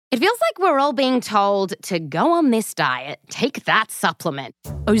It feels like we're all being told to go on this diet, take that supplement.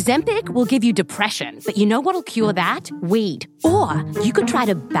 Ozempic will give you depression, but you know what'll cure that? Weed. Or you could try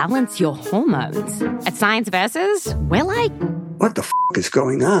to balance your hormones. At Science Versus, we're like, what the is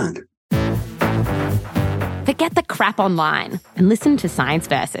going on? Forget the crap online and listen to Science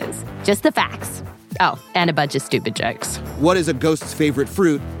Versus. Just the facts. Oh, and a bunch of stupid jokes. What is a ghost's favorite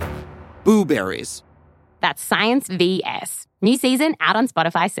fruit? Blueberries. That's Science VS. New season out on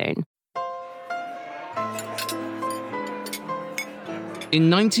Spotify soon. In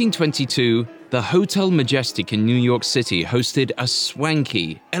 1922, the Hotel Majestic in New York City hosted a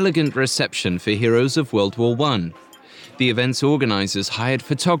swanky, elegant reception for heroes of World War I. The event's organizers hired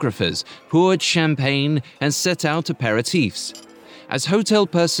photographers, poured champagne, and set out aperitifs. As hotel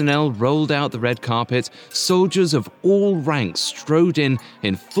personnel rolled out the red carpet, soldiers of all ranks strode in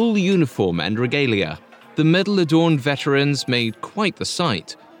full uniform and regalia. The medal-adorned veterans made quite the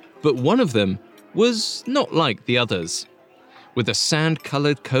sight, but one of them was not like the others. With a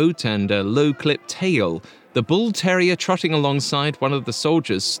sand-colored coat and a low-clipped tail, the bull terrier trotting alongside one of the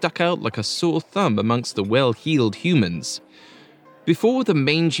soldiers stuck out like a sore thumb amongst the well-heeled humans. Before the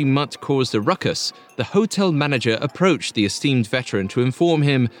mangy mutt caused a ruckus, the hotel manager approached the esteemed veteran to inform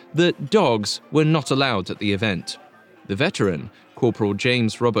him that dogs were not allowed at the event. The veteran, Corporal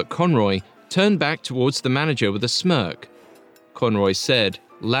James Robert Conroy, turned back towards the manager with a smirk. Conroy said,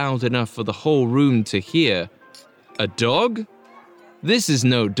 loud enough for the whole room to hear, "A dog? This is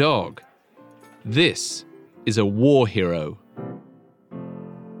no dog. This is a war hero."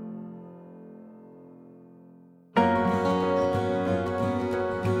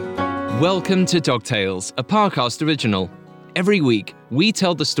 Welcome to Dog Tales, a Parcast original. Every week, we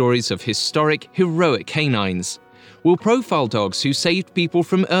tell the stories of historic, heroic canines. We'll profile dogs who saved people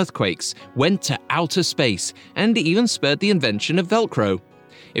from earthquakes, went to outer space, and even spurred the invention of Velcro.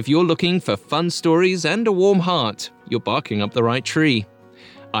 If you're looking for fun stories and a warm heart, you're barking up the right tree.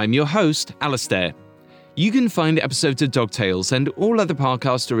 I'm your host, Alistair. You can find episodes of Dog Tales and all other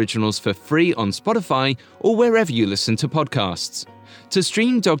Parcast originals for free on Spotify or wherever you listen to podcasts. To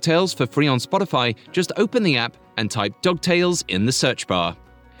stream Dog Tales for free on Spotify, just open the app and type Dog Tales in the search bar.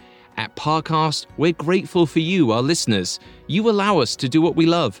 At Parcast, we're grateful for you, our listeners. You allow us to do what we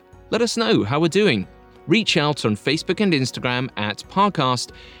love. Let us know how we're doing. Reach out on Facebook and Instagram at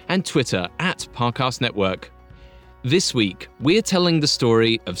Parcast and Twitter at Parcast Network. This week, we're telling the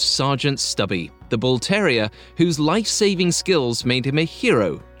story of Sergeant Stubby, the bull terrier whose life-saving skills made him a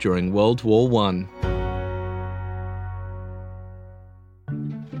hero during World War I.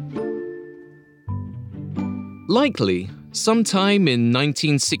 Likely, sometime in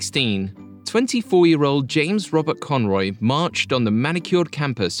 1916, 24-year-old James Robert Conroy marched on the manicured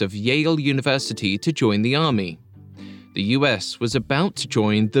campus of Yale University to join the army. The US was about to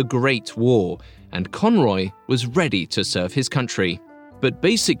join the Great War, and Conroy was ready to serve his country. But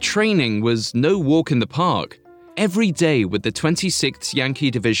basic training was no walk in the park. Every day with the 26th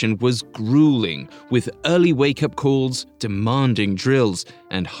Yankee Division was grueling, with early wake-up calls, demanding drills,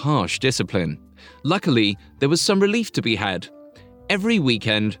 and harsh discipline. Luckily, there was some relief to be had. Every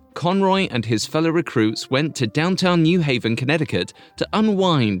weekend, Conroy and his fellow recruits went to downtown New Haven, Connecticut to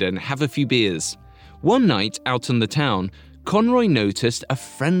unwind and have a few beers. One night out in the town, Conroy noticed a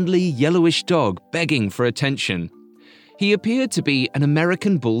friendly yellowish dog begging for attention. He appeared to be an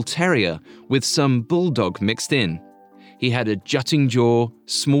American bull terrier with some bulldog mixed in. He had a jutting jaw,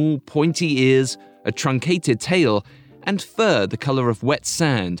 small pointy ears, a truncated tail, and fur the color of wet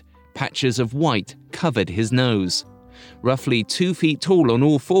sand. Patches of white covered his nose. Roughly 2 feet tall on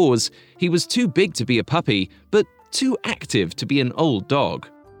all fours, he was too big to be a puppy, but too active to be an old dog.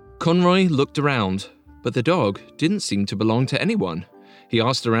 Conroy looked around, but the dog didn't seem to belong to anyone. He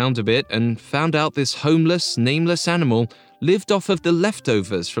asked around a bit and found out this homeless, nameless animal lived off of the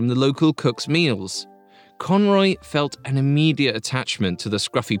leftovers from the local cook's meals. Conroy felt an immediate attachment to the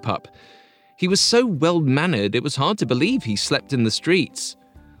scruffy pup. He was so well-mannered it was hard to believe he slept in the streets.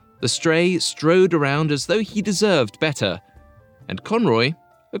 The stray strode around as though he deserved better, and Conroy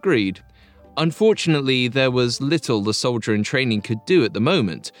agreed. Unfortunately, there was little the soldier in training could do at the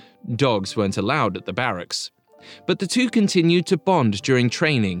moment. Dogs weren't allowed at the barracks. But the two continued to bond during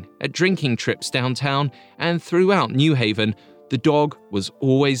training, at drinking trips downtown, and throughout New Haven. The dog was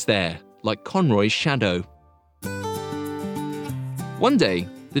always there, like Conroy's shadow. One day,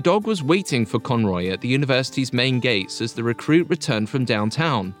 the dog was waiting for Conroy at the university's main gates as the recruit returned from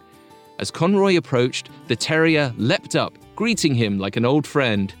downtown. As Conroy approached, the terrier leapt up, greeting him like an old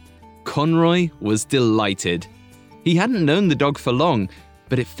friend. Conroy was delighted. He hadn't known the dog for long,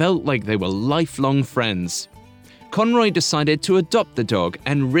 but it felt like they were lifelong friends. Conroy decided to adopt the dog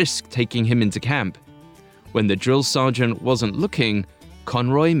and risk taking him into camp. When the drill sergeant wasn't looking,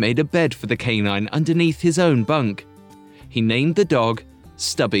 Conroy made a bed for the canine underneath his own bunk. He named the dog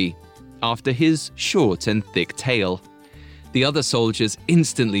Stubby, after his short and thick tail. The other soldiers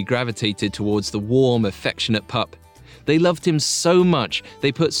instantly gravitated towards the warm, affectionate pup. They loved him so much,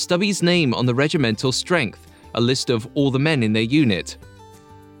 they put Stubby's name on the regimental strength, a list of all the men in their unit.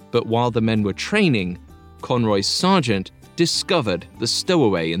 But while the men were training, Conroy's sergeant discovered the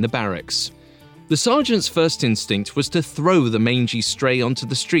stowaway in the barracks. The sergeant's first instinct was to throw the mangy stray onto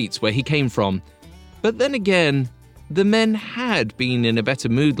the streets where he came from. But then again, the men had been in a better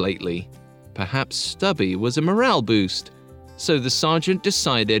mood lately. Perhaps Stubby was a morale boost. So the sergeant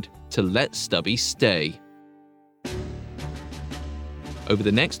decided to let Stubby stay. Over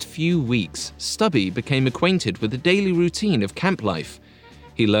the next few weeks, Stubby became acquainted with the daily routine of camp life.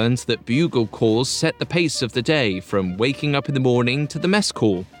 He learned that bugle calls set the pace of the day, from waking up in the morning to the mess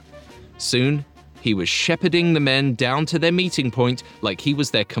call. Soon, he was shepherding the men down to their meeting point like he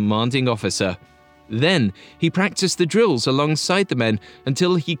was their commanding officer. Then, he practiced the drills alongside the men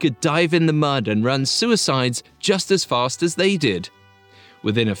until he could dive in the mud and run suicides just as fast as they did.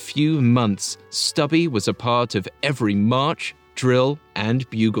 Within a few months, Stubby was a part of every march, drill, and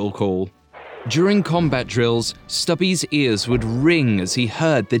bugle call. During combat drills, Stubby's ears would ring as he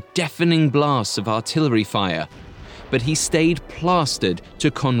heard the deafening blasts of artillery fire. But he stayed plastered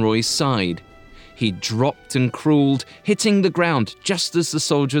to Conroy's side. He dropped and crawled, hitting the ground just as the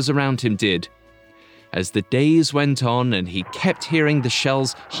soldiers around him did. As the days went on and he kept hearing the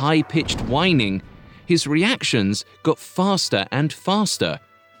shells' high-pitched whining, his reactions got faster and faster.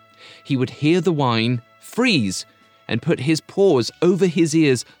 He would hear the whine, freeze, and put his paws over his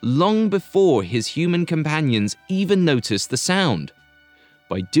ears long before his human companions even noticed the sound.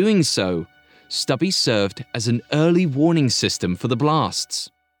 By doing so, Stubby served as an early warning system for the blasts.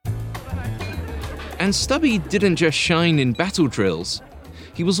 And Stubby didn't just shine in battle drills.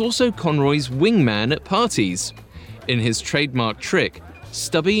 He was also Conroy's wingman at parties. In his trademark trick,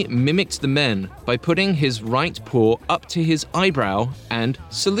 Stubby mimicked the men by putting his right paw up to his eyebrow and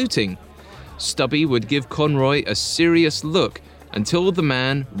saluting. Stubby would give Conroy a serious look until the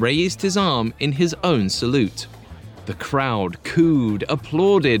man raised his arm in his own salute. The crowd cooed,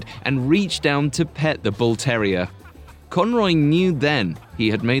 applauded, and reached down to pet the bull terrier. Conroy knew then he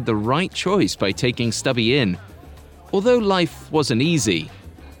had made the right choice by taking Stubby in. Although life wasn't easy,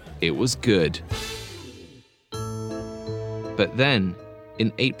 it was good. But then,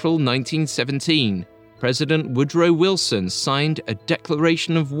 in April 1917, President Woodrow Wilson signed a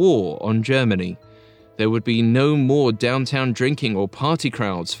declaration of war on Germany. There would be no more downtown drinking or party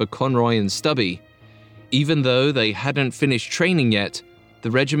crowds for Conroy and Stubby. Even though they hadn't finished training yet, the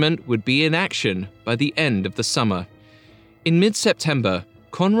regiment would be in action by the end of the summer. In mid-September,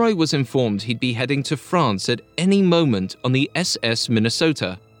 Conroy was informed he'd be heading to France at any moment on the SS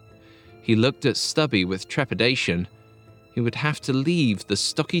Minnesota. He looked at Stubby with trepidation. He would have to leave the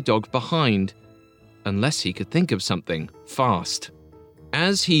stocky dog behind, unless he could think of something fast.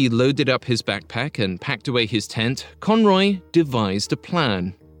 As he loaded up his backpack and packed away his tent, Conroy devised a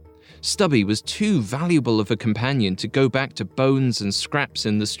plan. Stubby was too valuable of a companion to go back to bones and scraps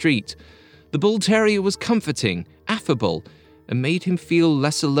in the street. The bull terrier was comforting, affable, and made him feel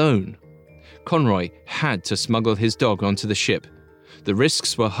less alone. Conroy had to smuggle his dog onto the ship. The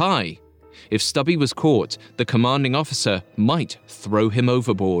risks were high. If Stubby was caught, the commanding officer might throw him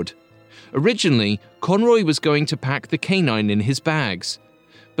overboard. Originally, Conroy was going to pack the canine in his bags,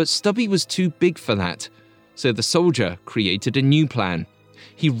 but Stubby was too big for that, so the soldier created a new plan.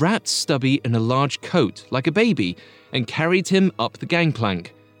 He wrapped Stubby in a large coat, like a baby, and carried him up the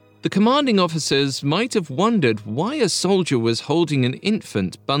gangplank. The commanding officers might have wondered why a soldier was holding an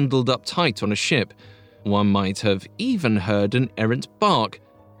infant bundled up tight on a ship. One might have even heard an errant bark.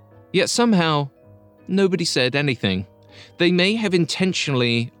 Yet somehow, nobody said anything. They may have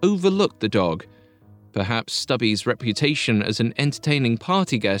intentionally overlooked the dog. Perhaps Stubby's reputation as an entertaining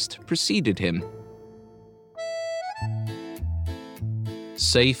party guest preceded him.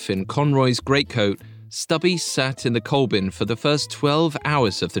 Safe in Conroy's greatcoat, Stubby sat in the coal bin for the first 12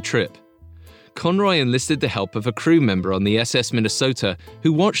 hours of the trip. Conroy enlisted the help of a crew member on the SS Minnesota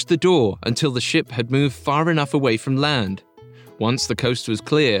who watched the door until the ship had moved far enough away from land. Once the coast was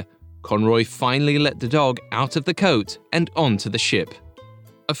clear, Conroy finally let the dog out of the coat and onto the ship.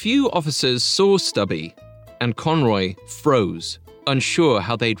 A few officers saw Stubby, and Conroy froze, unsure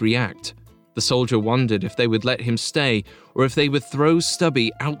how they'd react. The soldier wondered if they would let him stay or if they would throw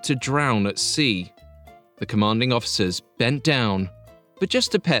Stubby out to drown at sea. The commanding officers bent down, but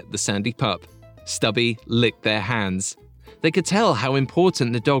just to pet the sandy pup. Stubby licked their hands. They could tell how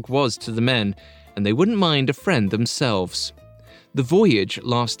important the dog was to the men, and they wouldn't mind a friend themselves. The voyage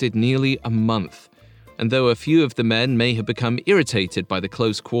lasted nearly a month, and though a few of the men may have become irritated by the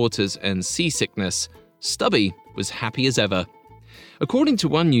close quarters and seasickness, Stubby was happy as ever. According to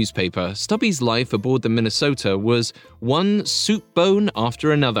one newspaper, Stubby's life aboard the Minnesota was one soup bone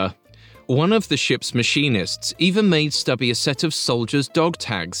after another. One of the ship's machinists even made Stubby a set of soldiers' dog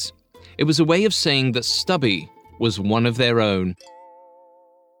tags. It was a way of saying that Stubby was one of their own.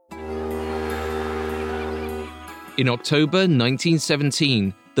 In October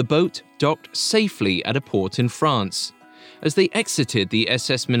 1917, the boat docked safely at a port in France. As they exited the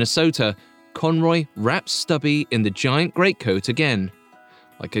SS Minnesota, Conroy wrapped Stubby in the giant greatcoat again.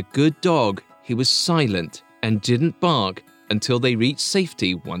 Like a good dog, he was silent and didn't bark until they reached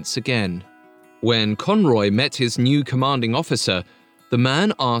safety once again. When Conroy met his new commanding officer, the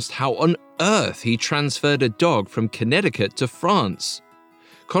man asked how on earth he transferred a dog from Connecticut to France.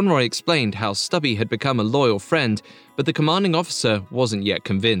 Conroy explained how Stubby had become a loyal friend, but the commanding officer wasn't yet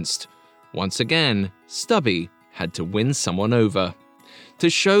convinced. Once again, Stubby had to win someone over. To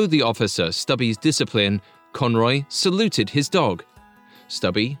show the officer Stubby's discipline, Conroy saluted his dog.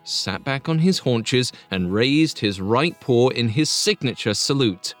 Stubby sat back on his haunches and raised his right paw in his signature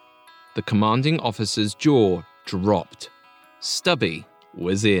salute. The commanding officer's jaw dropped. Stubby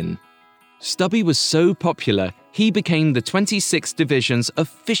was in. Stubby was so popular, he became the 26th Division's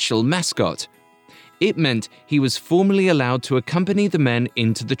official mascot. It meant he was formally allowed to accompany the men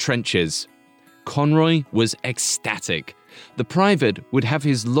into the trenches. Conroy was ecstatic. The private would have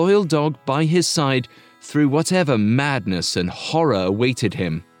his loyal dog by his side through whatever madness and horror awaited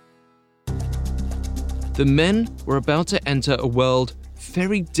him. The men were about to enter a world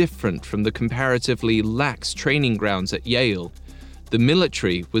very different from the comparatively lax training grounds at Yale. The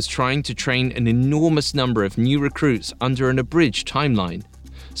military was trying to train an enormous number of new recruits under an abridged timeline.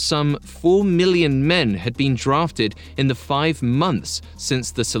 Some 4 million men had been drafted in the 5 months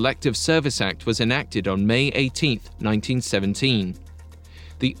since the Selective Service Act was enacted on May 18, 1917.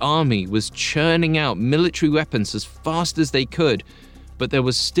 The army was churning out military weapons as fast as they could, but there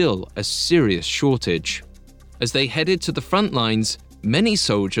was still a serious shortage. As they headed to the front lines, many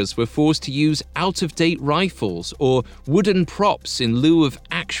soldiers were forced to use out-of-date rifles or wooden props in lieu of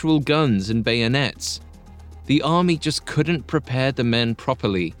actual guns and bayonets. The army just couldn't prepare the men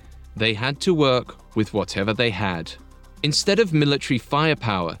properly. They had to work with whatever they had. Instead of military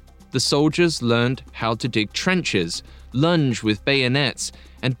firepower, the soldiers learned how to dig trenches, lunge with bayonets,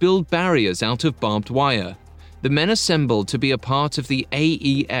 and build barriers out of barbed wire. The men assembled to be a part of the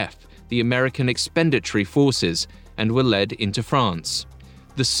AEF, the American Expeditionary Forces, and were led into France.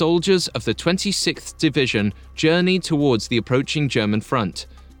 The soldiers of the 26th Division journeyed towards the approaching German front,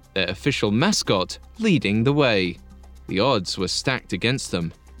 their official mascot leading the way. The odds were stacked against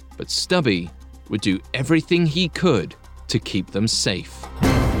them, but Stubby would do everything he could to keep them safe.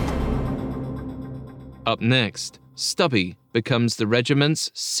 Up next, Stubby becomes the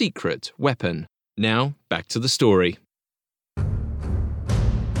regiment's secret weapon. Now, back to the story.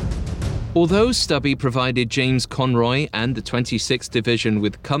 Although Stubby provided James Conroy and the 26th Division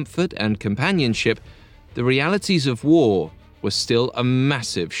with comfort and companionship, the realities of war were still a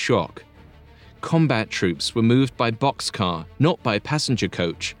massive shock. Combat troops were moved by boxcar, not by passenger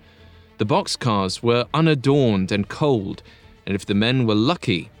coach. The boxcars were unadorned and cold, and if the men were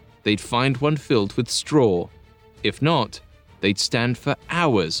lucky, they'd find one filled with straw. If not, they'd stand for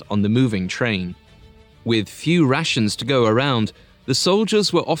hours on the moving train. With few rations to go around, the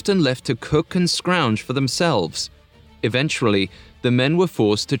soldiers were often left to cook and scrounge for themselves. Eventually, the men were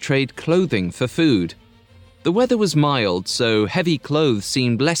forced to trade clothing for food. The weather was mild, so heavy clothes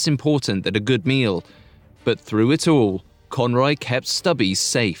seemed less important than a good meal. But through it all, Conroy kept Stubby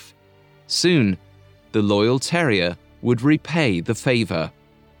safe. Soon, the loyal terrier would repay the favor.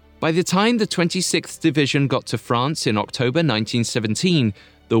 By the time the 26th Division got to France in October 1917,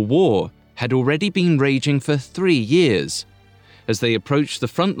 the war had already been raging for 3 years. As they approached the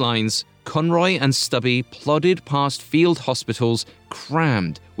front lines, Conroy and Stubby plodded past field hospitals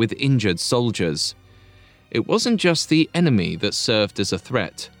crammed with injured soldiers. It wasn't just the enemy that served as a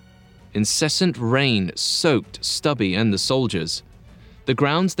threat. Incessant rain soaked Stubby and the soldiers. The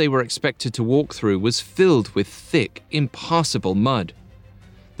ground they were expected to walk through was filled with thick, impassable mud.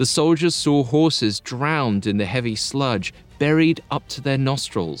 The soldiers saw horses drowned in the heavy sludge, buried up to their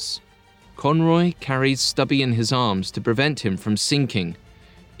nostrils. Conroy carried Stubby in his arms to prevent him from sinking.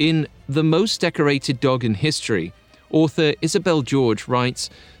 In The Most Decorated Dog in History, author Isabel George writes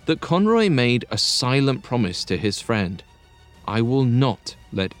that Conroy made a silent promise to his friend. I will not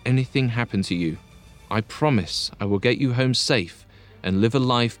let anything happen to you. I promise I will get you home safe and live a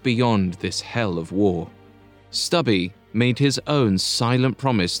life beyond this hell of war." Stubby made his own silent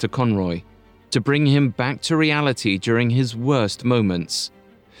promise to Conroy to bring him back to reality during his worst moments.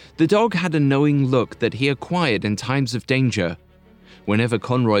 The dog had a knowing look that he acquired in times of danger. Whenever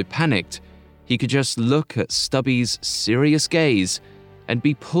Conroy panicked, he could just look at Stubby's serious gaze and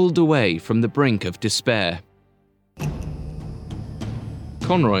be pulled away from the brink of despair.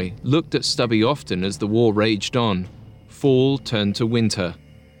 Conroy looked at Stubby often as the war raged on. Fall turned to winter.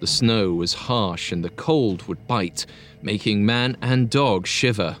 The snow was harsh and the cold would bite, making man and dog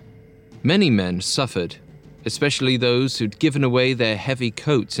shiver. Many men suffered, especially those who'd given away their heavy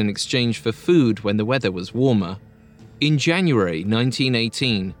coats in exchange for food when the weather was warmer. In January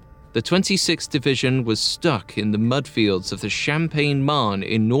 1918, the 26th Division was stuck in the mud fields of the Champagne-Marne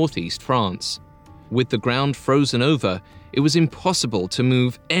in northeast France. With the ground frozen over, it was impossible to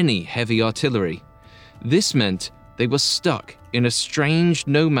move any heavy artillery. This meant they were stuck in a strange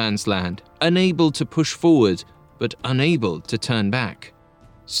no-man's land, unable to push forward, but unable to turn back.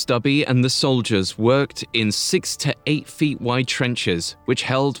 Stubby and the soldiers worked in 6 to 8 feet wide trenches, which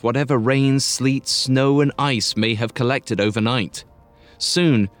held whatever rain, sleet, snow, and ice may have collected overnight.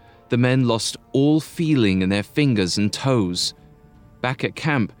 Soon, the men lost all feeling in their fingers and toes. Back at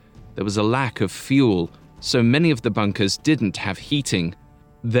camp, there was a lack of fuel, so many of the bunkers didn't have heating.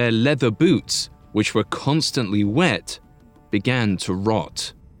 Their leather boots, which were constantly wet, began to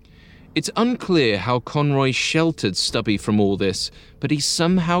rot. It's unclear how Conroy sheltered Stubby from all this, but he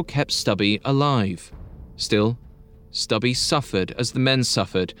somehow kept Stubby alive. Still, Stubby suffered as the men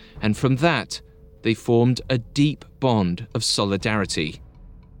suffered, and from that, they formed a deep bond of solidarity.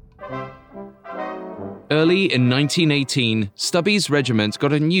 Early in 1918, Stubby's regiment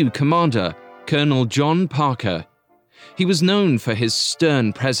got a new commander, Colonel John Parker. He was known for his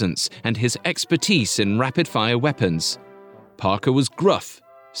stern presence and his expertise in rapid-fire weapons. Parker was gruff,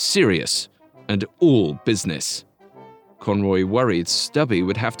 serious, and all business. Conroy worried Stubby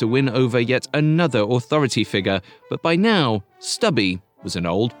would have to win over yet another authority figure, but by now, Stubby was an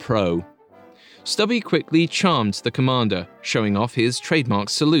old pro. Stubby quickly charmed the commander, showing off his trademark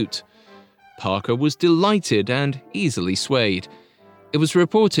salute. Parker was delighted and easily swayed. It was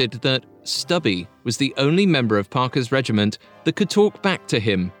reported that Stubby was the only member of Parker's regiment that could talk back to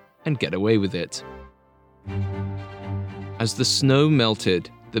him and get away with it. As the snow melted,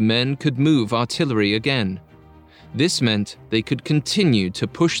 the men could move artillery again. This meant they could continue to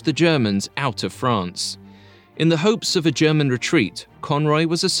push the Germans out of France. In the hopes of a German retreat, Conroy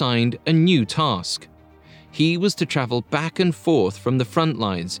was assigned a new task. He was to travel back and forth from the front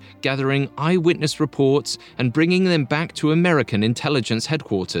lines, gathering eyewitness reports and bringing them back to American intelligence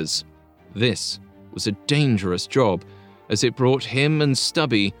headquarters. This was a dangerous job, as it brought him and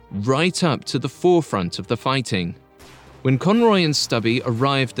Stubby right up to the forefront of the fighting. When Conroy and Stubby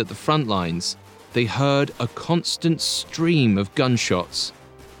arrived at the front lines, they heard a constant stream of gunshots.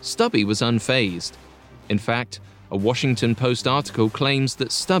 Stubby was unfazed. In fact, a Washington Post article claims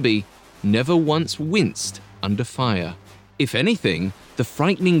that Stubby never once winced under fire. If anything, the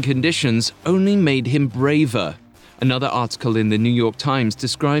frightening conditions only made him braver. Another article in the New York Times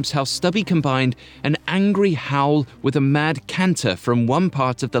describes how Stubby combined an angry howl with a mad canter from one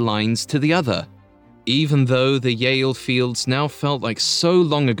part of the lines to the other. Even though the Yale fields now felt like so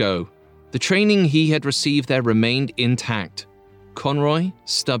long ago, the training he had received there remained intact. Conroy,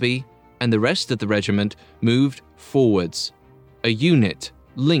 Stubby, and the rest of the regiment moved forwards, a unit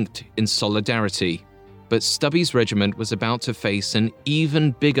linked in solidarity. But Stubby's regiment was about to face an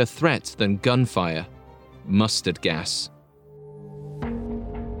even bigger threat than gunfire: mustard gas.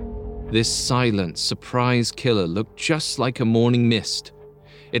 This silent surprise killer looked just like a morning mist.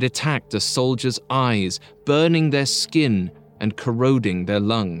 It attacked a soldier's eyes, burning their skin and corroding their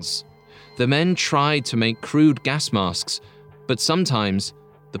lungs. The men tried to make crude gas masks, but sometimes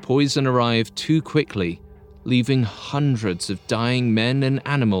the poison arrived too quickly, leaving hundreds of dying men and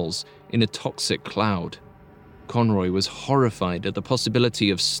animals in a toxic cloud. Conroy was horrified at the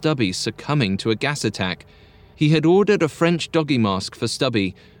possibility of Stubby succumbing to a gas attack. He had ordered a French doggy mask for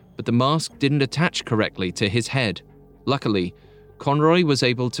Stubby, but the mask didn't attach correctly to his head. Luckily, Conroy was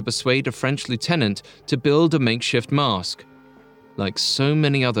able to persuade a French lieutenant to build a makeshift mask. Like so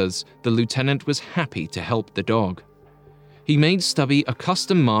many others, the lieutenant was happy to help the dog. He made Stubby a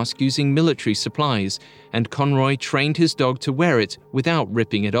custom mask using military supplies, and Conroy trained his dog to wear it without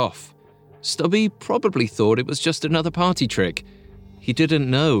ripping it off. Stubby probably thought it was just another party trick. He didn't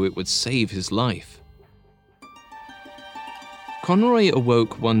know it would save his life. Conroy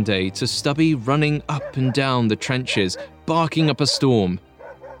awoke one day to Stubby running up and down the trenches, barking up a storm.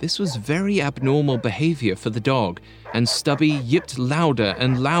 This was very abnormal behavior for the dog, and Stubby yipped louder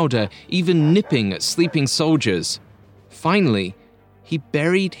and louder, even nipping at sleeping soldiers. Finally, he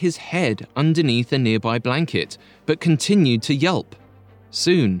buried his head underneath a nearby blanket, but continued to yelp.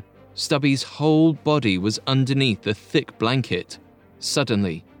 Soon, Stubby's whole body was underneath the thick blanket.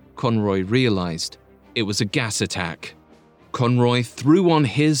 Suddenly, Conroy realized it was a gas attack. Conroy threw on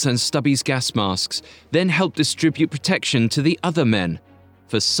his and Stubby's gas masks, then helped distribute protection to the other men.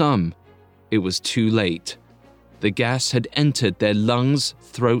 For some, it was too late. The gas had entered their lungs,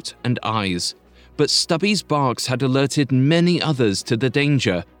 throat, and eyes, but Stubby's barks had alerted many others to the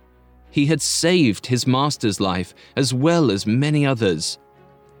danger. He had saved his master's life as well as many others.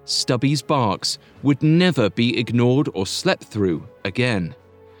 Stubby's barks would never be ignored or slept through again.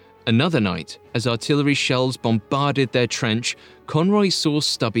 Another night, as artillery shells bombarded their trench, Conroy saw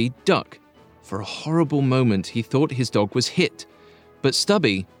Stubby duck. For a horrible moment, he thought his dog was hit, but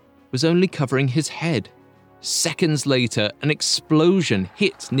Stubby was only covering his head. Seconds later, an explosion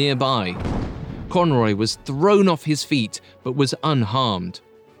hit nearby. Conroy was thrown off his feet, but was unharmed.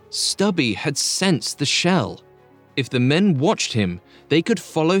 Stubby had sensed the shell. If the men watched him, they could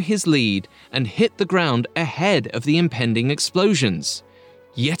follow his lead and hit the ground ahead of the impending explosions.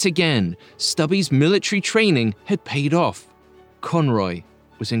 Yet again, Stubby's military training had paid off. Conroy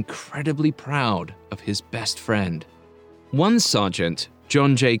was incredibly proud of his best friend. One sergeant,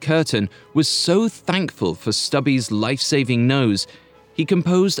 John J. Curtin, was so thankful for Stubby's life-saving nose, he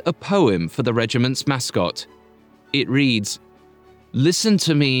composed a poem for the regiment's mascot. It reads, "Listen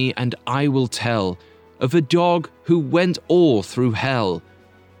to me and I will tell of a dog who went all through hell.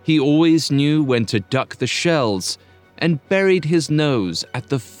 He always knew when to duck the shells and buried his nose at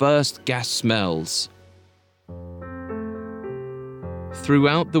the first gas smells."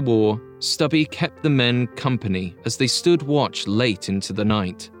 Throughout the war, Stubby kept the men company as they stood watch late into the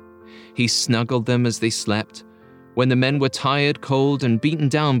night. He snuggled them as they slept. When the men were tired, cold, and beaten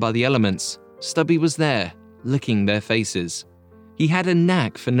down by the elements, Stubby was there, licking their faces. He had a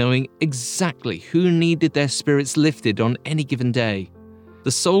knack for knowing exactly who needed their spirits lifted on any given day.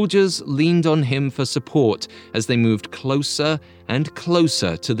 The soldiers leaned on him for support as they moved closer and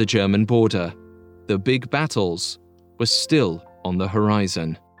closer to the German border. The big battles were still on the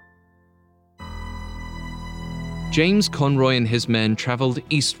horizon. James Conroy and his men traveled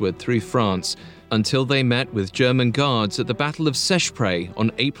eastward through France until they met with German guards at the Battle of Seicheprey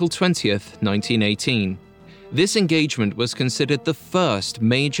on April 20th, 1918. This engagement was considered the first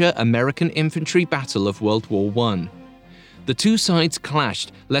major American infantry battle of World War I. The two sides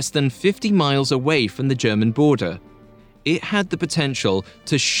clashed less than 50 miles away from the German border. It had the potential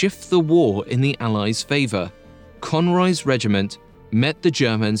to shift the war in the Allies' favor. Conroy's regiment met the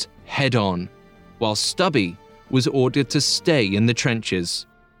Germans head-on, while Stubby was ordered to stay in the trenches.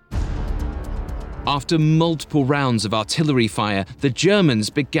 After multiple rounds of artillery fire, the Germans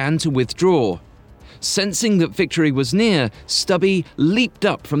began to withdraw. Sensing that victory was near, Stubby leaped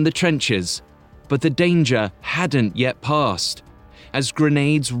up from the trenches. But the danger hadn't yet passed. As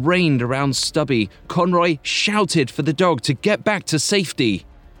grenades rained around Stubby, Conroy shouted for the dog to get back to safety.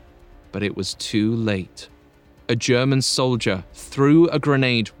 But it was too late. A German soldier threw a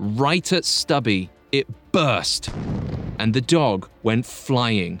grenade right at Stubby. It burst, and the dog went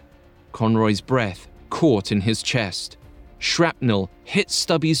flying. Conroy's breath caught in his chest. Shrapnel hit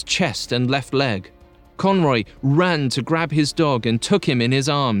Stubby's chest and left leg. Conroy ran to grab his dog and took him in his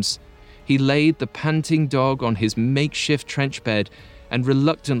arms. He laid the panting dog on his makeshift trench bed and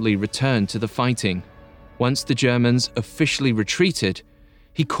reluctantly returned to the fighting. Once the Germans officially retreated,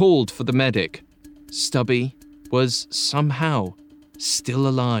 he called for the medic. Stubby was somehow still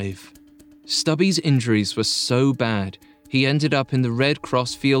alive. Stubby's injuries were so bad, he ended up in the Red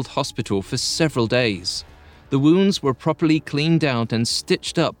Cross Field Hospital for several days. The wounds were properly cleaned out and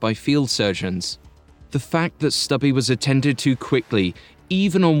stitched up by field surgeons. The fact that Stubby was attended to quickly,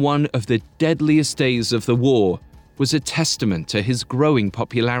 even on one of the deadliest days of the war, was a testament to his growing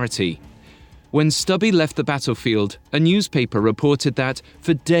popularity. When Stubby left the battlefield, a newspaper reported that,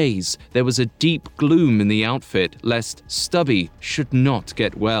 for days, there was a deep gloom in the outfit lest Stubby should not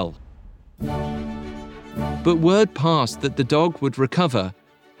get well. But word passed that the dog would recover,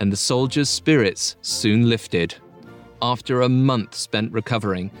 and the soldiers' spirits soon lifted. After a month spent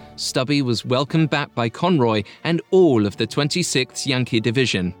recovering, Stubby was welcomed back by Conroy and all of the 26th Yankee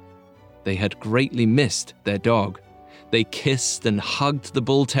Division. They had greatly missed their dog. They kissed and hugged the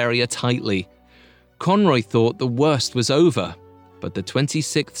bull terrier tightly. Conroy thought the worst was over, but the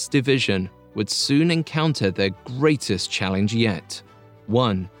 26th Division would soon encounter their greatest challenge yet,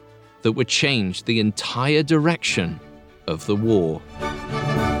 one that would change the entire direction of the war.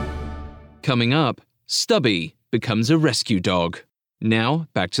 Coming up, Stubby becomes a rescue dog. Now,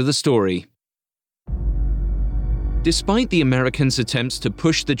 back to the story. Despite the Americans' attempts to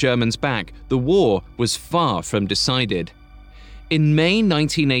push the Germans back, the war was far from decided. In May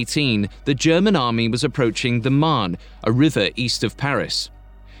 1918, the German army was approaching the Marne, a river east of Paris.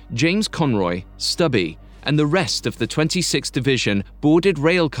 James Conroy, Stubby, and the rest of the 26th Division boarded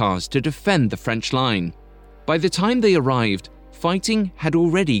railcars to defend the French line. By the time they arrived, fighting had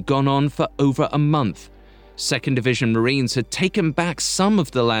already gone on for over a month. 2nd Division Marines had taken back some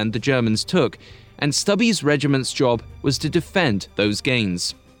of the land the Germans took, and Stubby's regiment's job was to defend those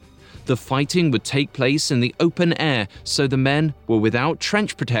gains. The fighting would take place in the open air, so the men were without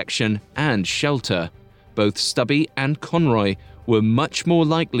trench protection and shelter. Both Stubby and Conroy were much more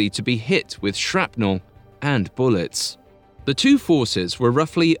likely to be hit with shrapnel and bullets. The two forces were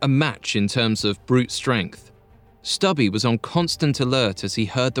roughly a match in terms of brute strength. Stubby was on constant alert as he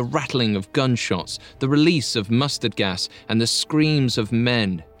heard the rattling of gunshots, the release of mustard gas, and the screams of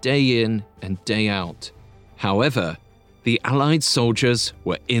men day in and day out. However, the Allied soldiers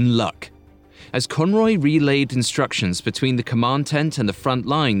were in luck. As Conroy relayed instructions between the command tent and the front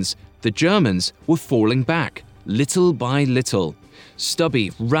lines, the Germans were falling back, little by little.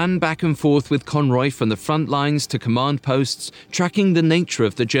 Stubby ran back and forth with Conroy from the front lines to command posts, tracking the nature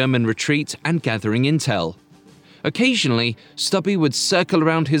of the German retreat and gathering intel. Occasionally, Stubby would circle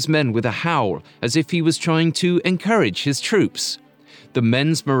around his men with a howl, as if he was trying to encourage his troops. The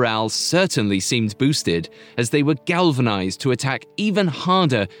men's morale certainly seemed boosted, as they were galvanized to attack even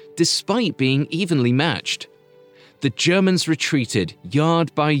harder despite being evenly matched. The Germans retreated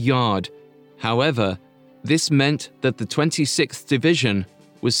yard by yard. However, this meant that the 26th Division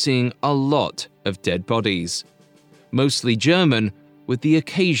was seeing a lot of dead bodies, mostly German, with the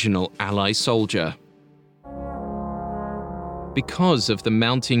occasional Ally soldier. Because of the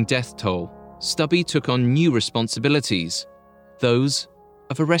mounting death toll, Stubby took on new responsibilities, those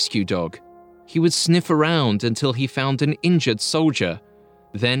of a rescue dog. He would sniff around until he found an injured soldier.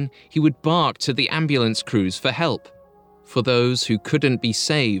 Then he would bark to the ambulance crews for help. For those who couldn't be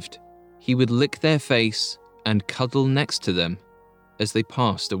saved, he would lick their face and cuddle next to them as they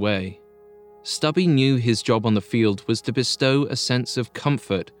passed away. Stubby knew his job on the field was to bestow a sense of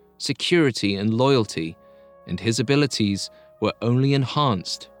comfort, security, and loyalty, and his abilities were only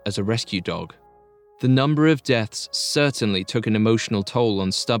enhanced as a rescue dog. The number of deaths certainly took an emotional toll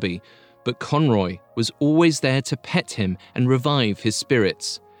on Stubby, but Conroy was always there to pet him and revive his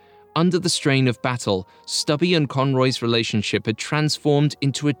spirits. Under the strain of battle, Stubby and Conroy's relationship had transformed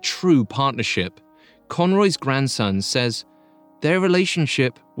into a true partnership. Conroy's grandson says, "Their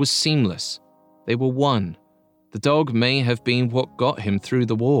relationship was seamless. They were one. The dog may have been what got him through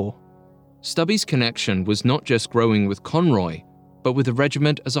the war." Stubby's connection was not just growing with Conroy, but with the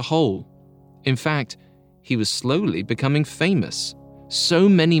regiment as a whole. In fact, he was slowly becoming famous. So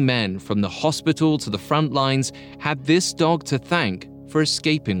many men from the hospital to the front lines had this dog to thank for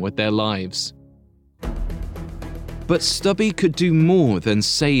escaping with their lives. But Stubby could do more than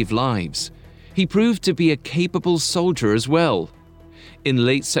save lives. He proved to be a capable soldier as well. In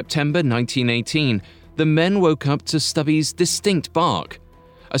late September 1918, the men woke up to Stubby's distinct bark.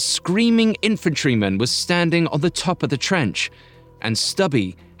 A screaming infantryman was standing on the top of the trench, and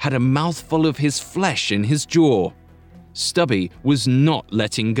Stubby had a mouthful of his flesh in his jaw. Stubby was not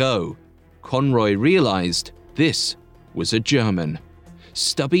letting go. Conroy realized this was a German.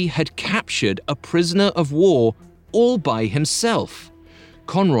 Stubby had captured a prisoner of war all by himself.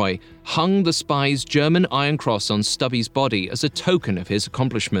 Conroy hung the spy's German Iron Cross on Stubby's body as a token of his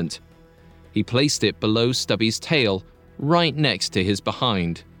accomplishment. He placed it below Stubby's tail, right next to his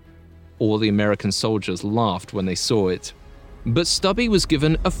behind. All the American soldiers laughed when they saw it. But Stubby was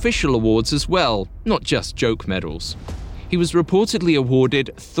given official awards as well, not just joke medals. He was reportedly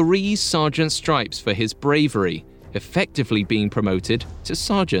awarded 3 sergeant stripes for his bravery, effectively being promoted to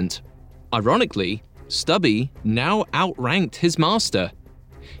sergeant. Ironically, Stubby now outranked his master.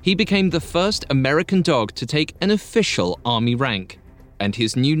 He became the first American dog to take an official army rank, and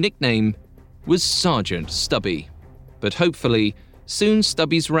his new nickname was Sergeant Stubby. But hopefully, soon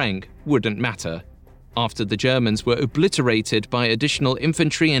Stubby's rank wouldn't matter. After the Germans were obliterated by additional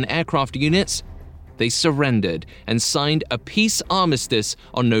infantry and aircraft units, they surrendered and signed a peace armistice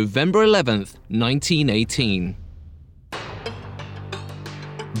on November 11th, 1918.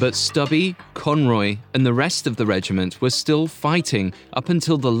 But Stubby, Conroy, and the rest of the regiment were still fighting up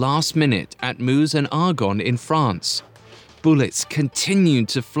until the last minute at Meuse and Argonne in France. bullets continued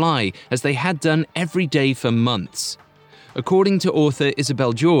to fly as they had done every day for months. According to author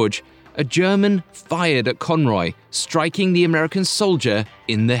Isabel George, a German fired at Conroy, striking the American soldier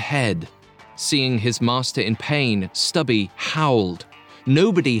in the head. Seeing his master in pain, Stubby howled.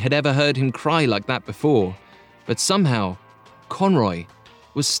 Nobody had ever heard him cry like that before. But somehow, Conroy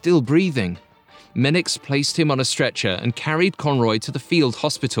was still breathing. Medics placed him on a stretcher and carried Conroy to the field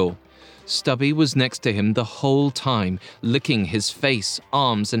hospital. Stubby was next to him the whole time, licking his face,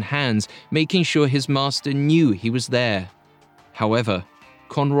 arms, and hands, making sure his master knew he was there. However,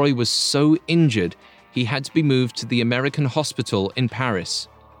 Conroy was so injured, he had to be moved to the American hospital in Paris.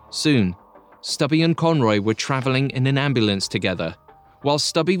 Soon, Stubby and Conroy were traveling in an ambulance together. While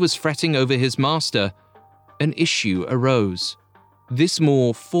Stubby was fretting over his master, an issue arose. This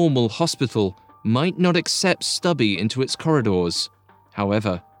more formal hospital might not accept Stubby into its corridors.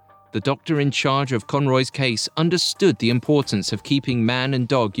 However, the doctor in charge of Conroy's case understood the importance of keeping man and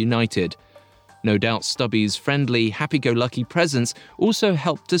dog united. No doubt Stubby's friendly, happy-go-lucky presence also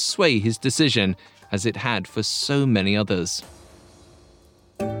helped to sway his decision, as it had for so many others.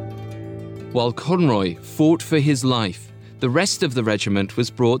 While Conroy fought for his life, the rest of the regiment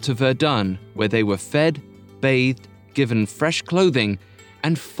was brought to Verdun, where they were fed, bathed, given fresh clothing,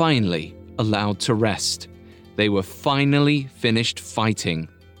 and finally allowed to rest. They were finally finished fighting,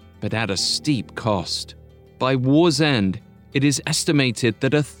 but at a steep cost. By war's end, it is estimated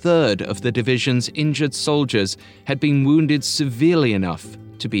that a third of the division's injured soldiers had been wounded severely enough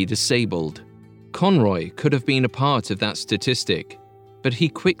to be disabled. Conroy could have been a part of that statistic, but he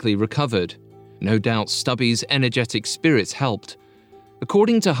quickly recovered. No doubt Stubby's energetic spirits helped.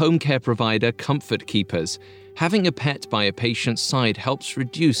 According to home care provider Comfort Keepers, having a pet by a patient's side helps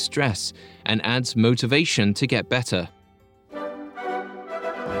reduce stress and adds motivation to get better.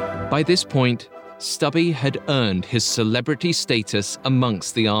 By this point, Stubby had earned his celebrity status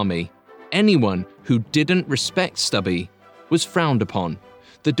amongst the army. Anyone who didn't respect Stubby was frowned upon.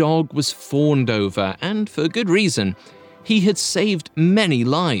 The dog was fawned over, and for good reason. He had saved many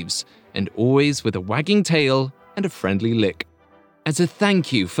lives, and always with a wagging tail and a friendly lick. As a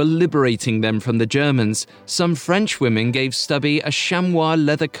thank you for liberating them from the Germans, some French women gave Stubby a chamois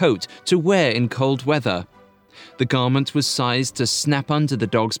leather coat to wear in cold weather. The garment was sized to snap under the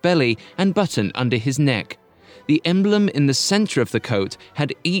dog's belly and button under his neck. The emblem in the center of the coat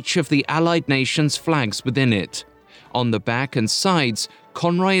had each of the Allied nations' flags within it. On the back and sides,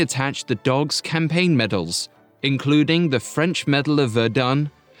 Conroy attached the dog's campaign medals, including the French Medal of Verdun,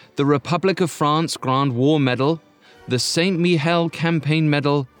 the Republic of France Grand War Medal, the Saint Mihiel Campaign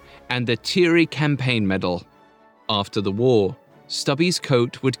Medal, and the Thierry Campaign Medal. After the war, Stubby's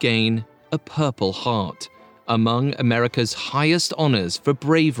coat would gain a Purple Heart, among America's highest honors for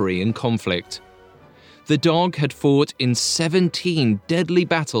bravery in conflict. The dog had fought in 17 deadly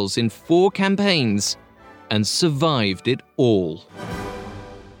battles in 4 campaigns and survived it all.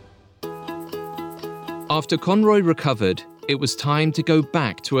 After Conroy recovered, it was time to go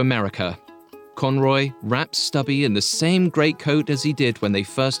back to America. Conroy wrapped Stubby in the same greatcoat as he did when they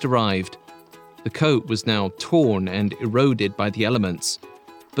first arrived. The coat was now torn and eroded by the elements,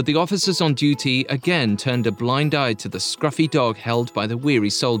 but the officers on duty again turned a blind eye to the scruffy dog held by the weary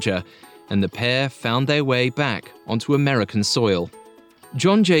soldier, and the pair found their way back onto American soil.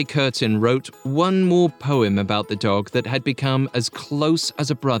 John J. Curtin wrote one more poem about the dog that had become as close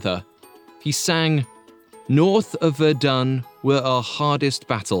as a brother. He sang, "North of Verdun were our hardest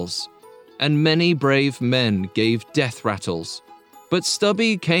battles, and many brave men gave death rattles. But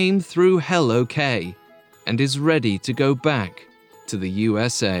Stubby came through hell okay, and is ready to go back to the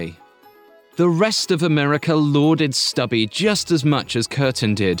USA." The rest of America lauded Stubby just as much as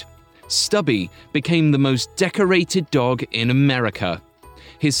Curtin did. Stubby became the most decorated dog in America.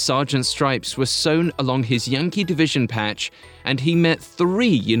 His sergeant stripes were sewn along his Yankee Division patch, and he met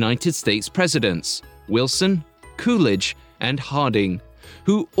 3 United States presidents, Wilson, Coolidge, and Harding,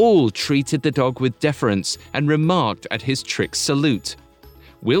 who all treated the dog with deference and remarked at his trick salute.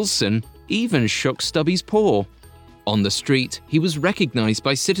 Wilson even shook Stubby's paw. On the street, he was recognized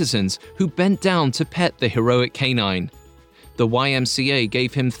by citizens who bent down to pet the heroic canine. The YMCA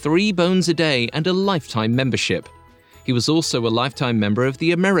gave him 3 bones a day and a lifetime membership. He was also a lifetime member of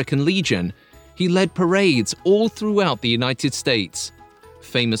the American Legion. He led parades all throughout the United States.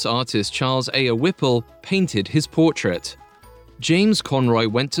 Famous artist Charles A. Whipple painted his portrait. James Conroy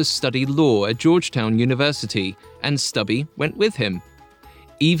went to study law at Georgetown University, and Stubby went with him.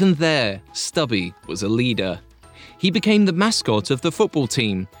 Even there, Stubby was a leader. He became the mascot of the football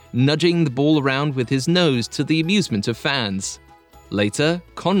team, nudging the ball around with his nose to the amusement of fans. Later,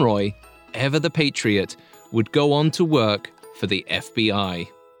 Conroy, ever the patriot, would go on to work for the FBI.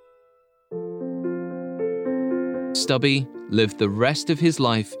 Stubby lived the rest of his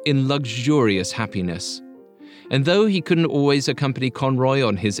life in luxurious happiness. And though he couldn't always accompany Conroy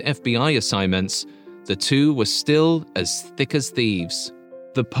on his FBI assignments, the two were still as thick as thieves.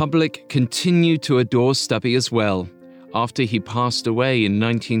 The public continued to adore Stubby as well. After he passed away in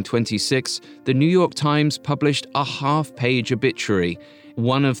 1926, the New York Times published a half-page obituary,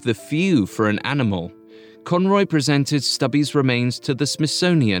 one of the few for an animal. Conroy presented Stubby's remains to the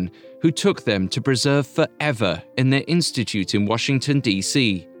Smithsonian, who took them to preserve forever in their institute in Washington,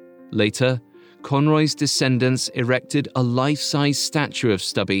 D.C. Later, Conroy's descendants erected a life-size statue of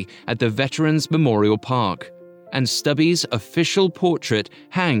Stubby at the Veterans Memorial Park, and Stubby's official portrait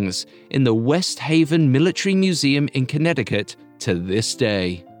hangs in the West Haven Military Museum in Connecticut to this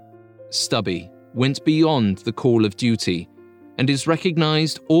day. Stubby went beyond the call of duty and is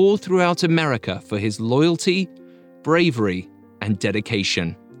recognized all throughout America for his loyalty, bravery, and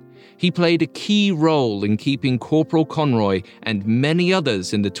dedication. He played a key role in keeping Corporal Conroy and many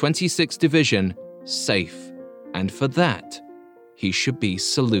others in the 26th Division safe, and for that, he should be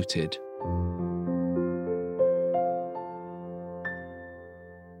saluted.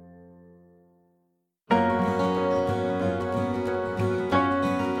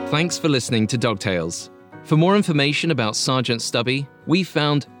 Thanks for listening to Dog Tales. For more information about Sergeant Stubby, we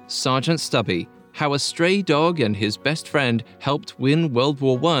found Sergeant Stubby, How a Stray Dog and His Best Friend Helped Win World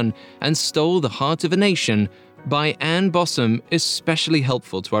War I and Stole the Heart of a Nation by Anne Bossum, especially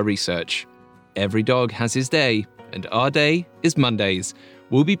helpful to our research. Every dog has his day, and our day is Mondays.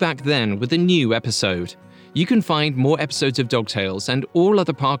 We'll be back then with a new episode. You can find more episodes of Dog Tales and all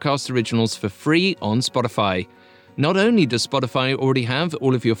other Parcast originals for free on Spotify. Not only does Spotify already have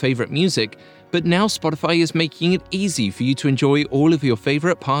all of your favorite music, but now Spotify is making it easy for you to enjoy all of your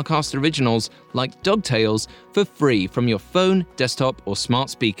favorite Parcast originals like Dog Tales for free from your phone, desktop, or smart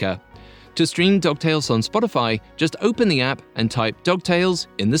speaker. To stream Dog Tales on Spotify, just open the app and type Dog Tales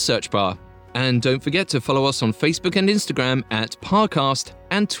in the search bar. And don't forget to follow us on Facebook and Instagram at Parcast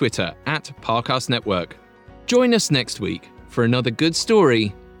and Twitter at Parcast Network. Join us next week for another good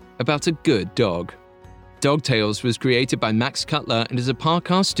story about a good dog. Dog Tales was created by Max Cutler and is a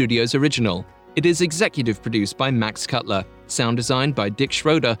Parcast Studios original. It is executive produced by Max Cutler, sound designed by Dick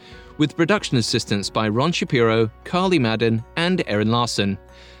Schroeder, with production assistance by Ron Shapiro, Carly Madden, and Erin Larson.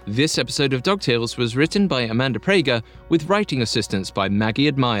 This episode of Dog Tales was written by Amanda Prager, with writing assistance by Maggie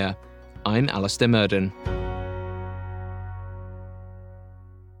Admire. I'm Alistair Murden.